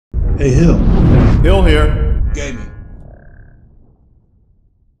Hey, Hill. Hill here. Gaming.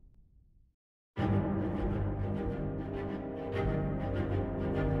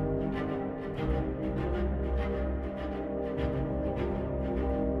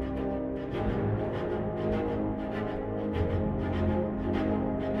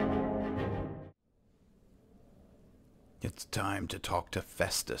 It's time to talk to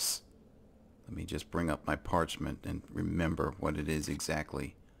Festus. Let me just bring up my parchment and remember what it is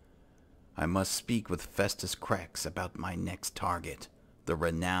exactly. I must speak with Festus Krex about my next target, the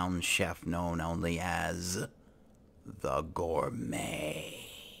renowned chef known only as the Gourmet.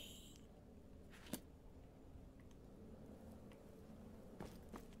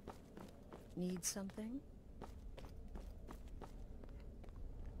 Need something?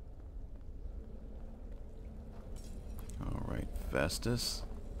 Alright, Festus.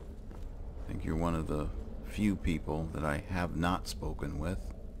 I think you're one of the few people that I have not spoken with.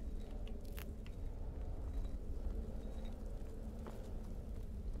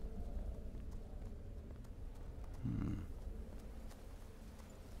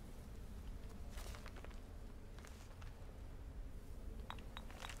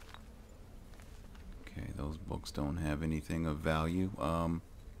 Okay, those books don't have anything of value.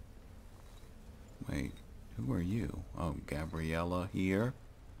 Wait, who are you? Oh, Gabriella here.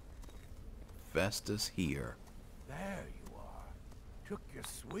 Festus here. There you are. Took your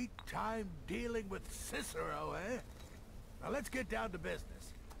sweet time dealing with Cicero, eh? Now let's get down to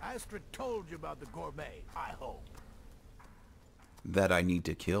business. Astrid told you about the Gourmet, I hope. That I need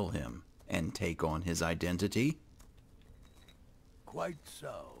to kill him and take on his identity? Quite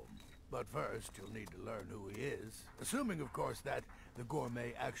so. But first, you'll need to learn who he is. Assuming, of course, that the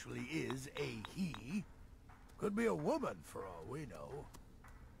Gourmet actually is a he. Could be a woman, for all we know.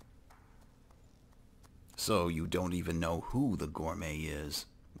 So you don't even know who the Gourmet is.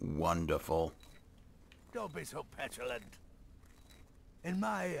 Wonderful. Don't be so petulant. In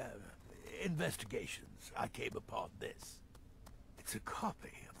my investigations, I came upon this. It's a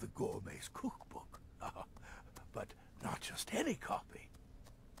copy of the Gourmet's cookbook. But not just any copy.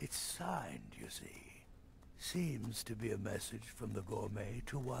 It's signed, you see. Seems to be a message from the Gourmet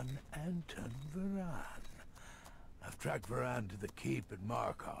to one Anton Varan. I've tracked Varan to the keep in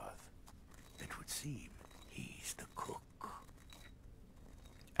Markarth. It would seem he's the cook.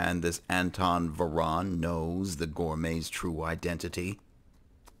 And this Anton Varan knows the Gourmet's true identity?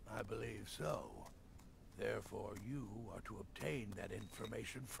 I believe so. Therefore, you are to obtain that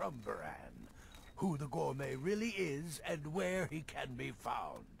information from Varan. Who the Gourmet really is and where he can be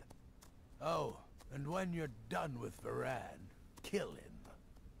found. Oh, and when you're done with Varan, kill him.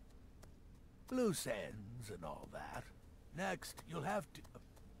 Loose ends and all that. Next, you'll have to...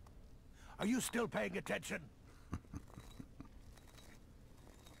 Are you still paying attention?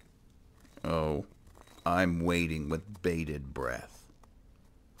 Oh, I'm waiting with bated breath.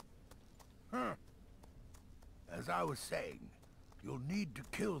 As I was saying, you'll need to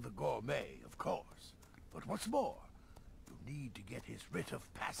kill the Gourmet, of course. But what's more, you need to get his writ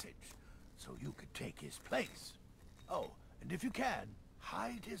of passage, so you can take his place. Oh, and if you can,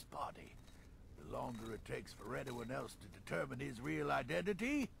 hide his body. The longer it takes for anyone else to determine his real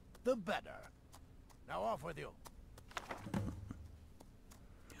identity, the better. Now off with you.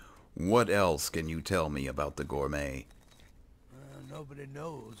 What else can you tell me about the Gourmet? Nobody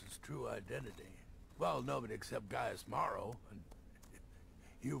knows his true identity. Well, nobody except Gaius Morrow, and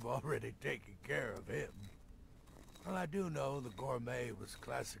you've already taken care of him. Well, I do know the Gourmet was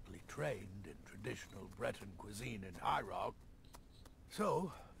classically trained in traditional Breton cuisine in High Rock.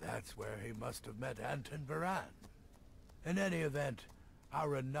 So, that's where he must have met Anton Varan. In any event,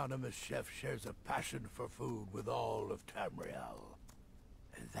 our anonymous chef shares a passion for food with all of Tamriel.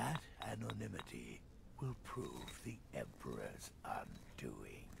 And that anonymity will prove the Emperor's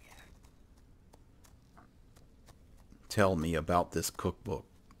undoing. Tell me about this cookbook.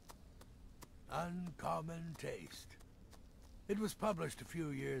 Uncommon Taste. It was published a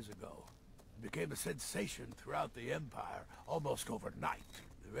few years ago. It became a sensation throughout the Empire almost overnight.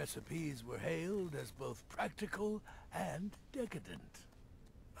 The recipes were hailed as both practical and decadent.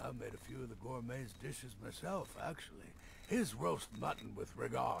 I made a few of the Gourmet's dishes myself, actually. His roast mutton with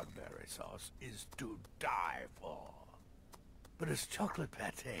regard berry sauce is to die for. But his chocolate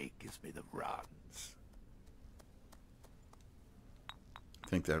pate gives me the runs. I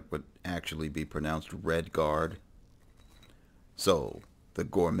think that would actually be pronounced Redguard. So, the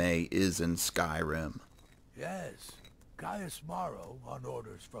Gourmet is in Skyrim. Yes. Gaius Morrow, on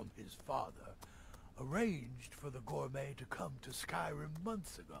orders from his father, arranged for the Gourmet to come to Skyrim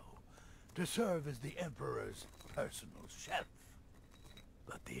months ago to serve as the Emperor's personal chef.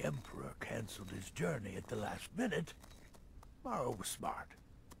 But the Emperor canceled his journey at the last minute. Morrow was smart.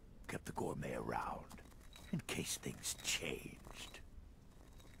 Kept the gourmet around, in case things changed.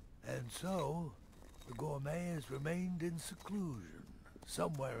 And so, the gourmet has remained in seclusion,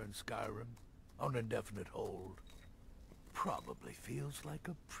 somewhere in Skyrim, on indefinite hold. Probably feels like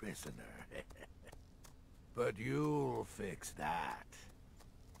a prisoner. But you'll fix that.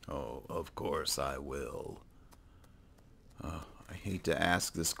 Oh, of course I will. I hate to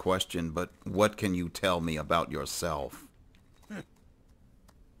ask this question, but what can you tell me about yourself?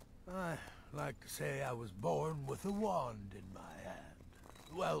 I like to say I was born with a wand in my hand.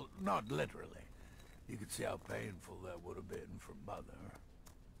 Well, not literally. You could see how painful that would have been for Mother.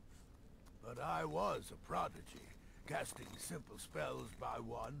 But I was a prodigy, casting simple spells by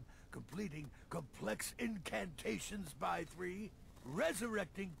 1, completing complex incantations by 3,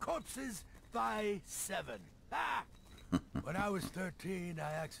 resurrecting corpses by 7. Ah! When I was 13,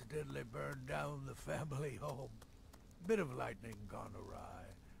 I accidentally burned down the family home. Bit of lightning gone awry.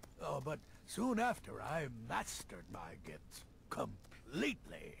 Oh, but soon after, I mastered my gifts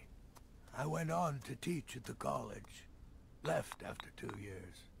completely. I went on to teach at the college. Left after 2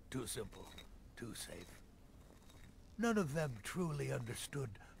 years. Too simple, too safe. None of them truly understood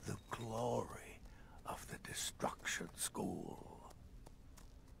the glory of the Destruction School.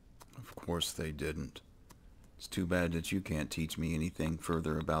 Of course they didn't. It's too bad that you can't teach me anything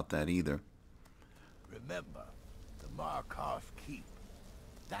further about that either. Remember, the Markarth Keep.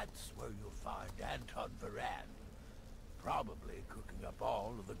 That's where you'll find Anton Varan. Probably cooking up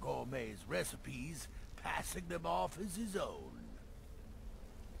all of the gourmet's recipes, passing them off as his own.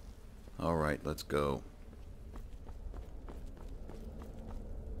 Alright, let's go.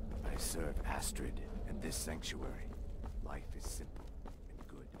 I serve Astrid and this sanctuary. Life is simple and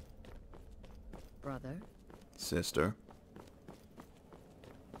good. Brother? Sister?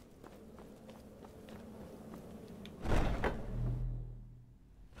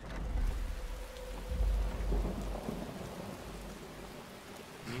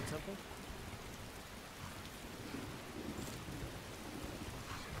 Need something?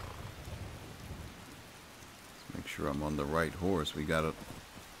 Let's make sure I'm on the right horse. We got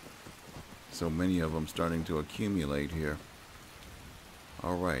so many of them starting to accumulate here.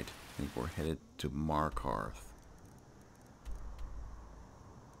 Alright, I think we're headed to Markarth.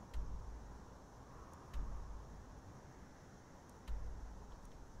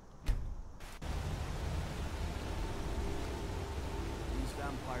 These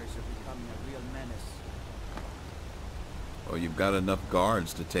vampires are becoming a real menace. Oh, you've got enough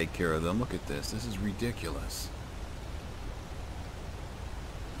guards to take care of them. Look at this. This is ridiculous.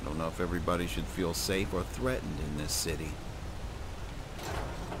 I don't know if everybody should feel safe or threatened in this city.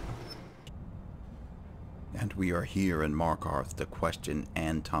 And we are here in Markarth to question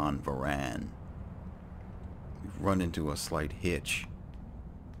Anton Varan. We've run into a slight hitch.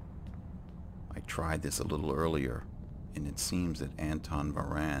 I tried this a little earlier, and it seems that Anton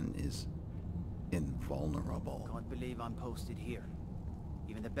Varan is invulnerable. Can't believe I'm posted here.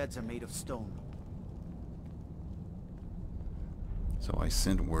 Even the beds are made of stone. So I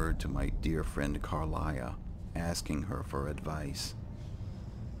sent word to my dear friend Carlia, asking her for advice.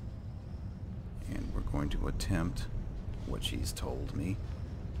 And we're going to attempt what she's told me.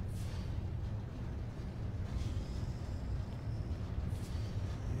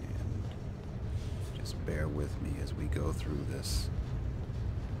 And just bear with me as we go through this.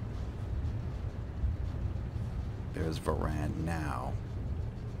 There's Varan now.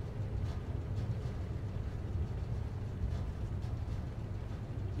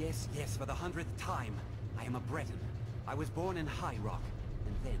 Yes, yes, for the 100th time. I am a Breton. I was born in High Rock,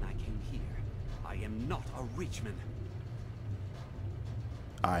 and then I came here. I am not a Reachman.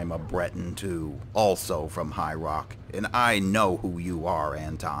 I'm a Breton too, also from High Rock, and I know who you are,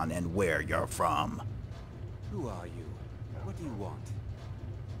 Anton, and where you're from. Who are you? What do you want?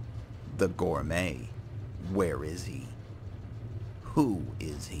 The gourmet. Where is he? Who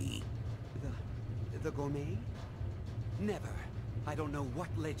is he? The gourmet? Never. I don't know what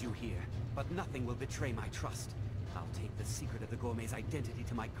led you here, but nothing will betray my trust. I'll take the secret of the gourmet's identity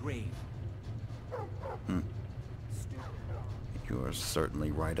to my grave. You're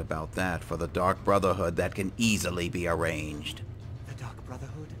certainly right about that. For the Dark Brotherhood, that can easily be arranged. The Dark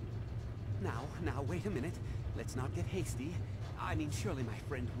Brotherhood? Now, wait a minute. Let's not get hasty. I mean, surely my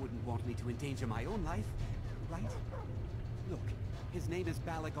friend wouldn't want me to endanger my own life, right? Look, his name is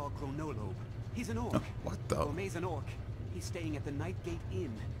Balagor Chronolobe. He's an orc. What the? Gourmet's an orc. He's staying at the Nightgate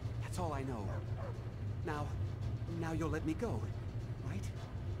Inn. That's all I know. Now you'll let me go, right?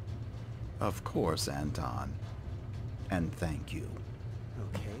 Of course, Anton. And thank you.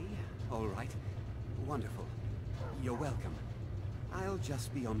 Okay, all right. Wonderful. You're welcome. I'll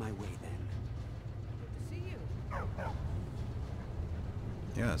just be on my way then. See you.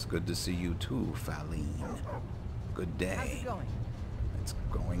 Yeah, it's good to see you too, Faline. Good day. How's it going? It's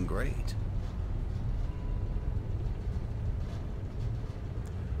going great.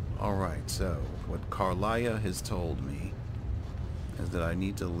 Alright, so what Carlia has told me is that I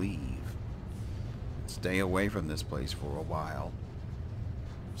need to leave. Stay away from this place for a while,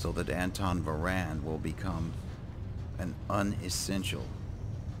 so that Anton Varan will become an unessential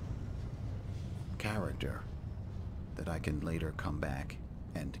character that I can later come back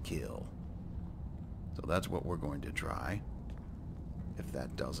and kill. So that's what we're going to try. If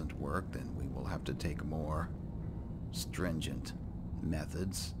that doesn't work, then we will have to take more stringent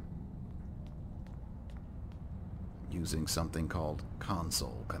methods using something called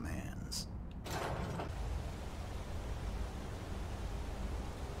console commands.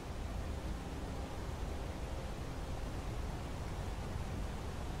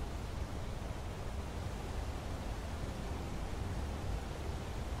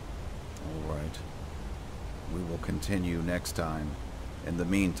 Alright. We will continue next time. In the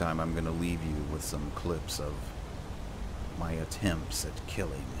meantime, I'm going to leave you with some clips of my attempts at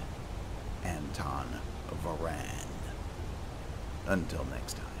killing Anton Varan. Until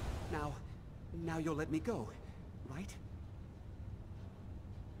next time. Now you'll let me go, right?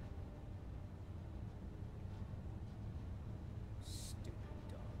 Stupid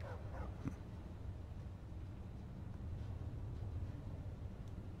dog.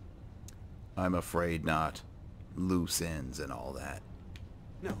 I'm afraid not. Loose ends and all that.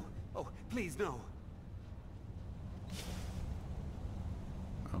 No. Oh, please, no.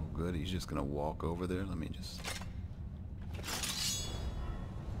 Oh, good. He's just gonna walk over there. Let me just...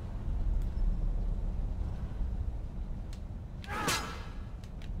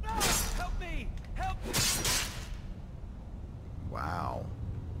 Help me! Help me! Wow.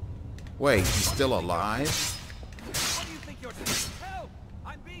 Wait, he's still alive? What do you think you're doing? Help!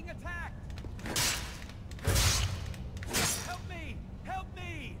 I'm being attacked! Help me! Help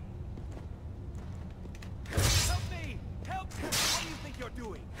me! Help me! Help! What do you think you're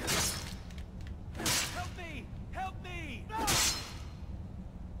doing? Help me! Help me! No!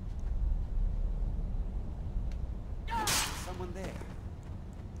 Someone there.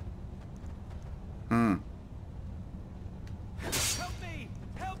 Help me!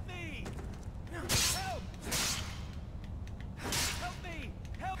 Help me! Help! Help me!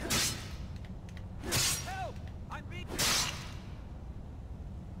 Help! Help! I'm being...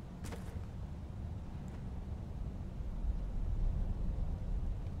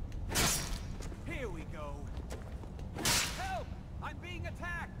 Here we go. Help! I'm being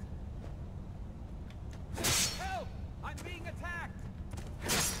attacked! Help! I'm being attacked!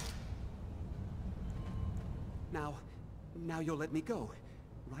 Now you'll let me go,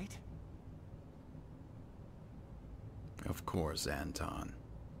 right? Of course, Anton.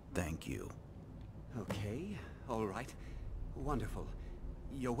 Thank you. Okay, all right. Wonderful.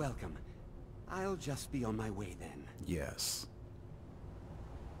 You're welcome. I'll just be on my way then. Yes.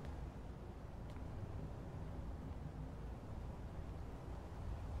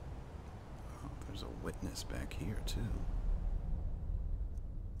 Oh, there's a witness back here, too.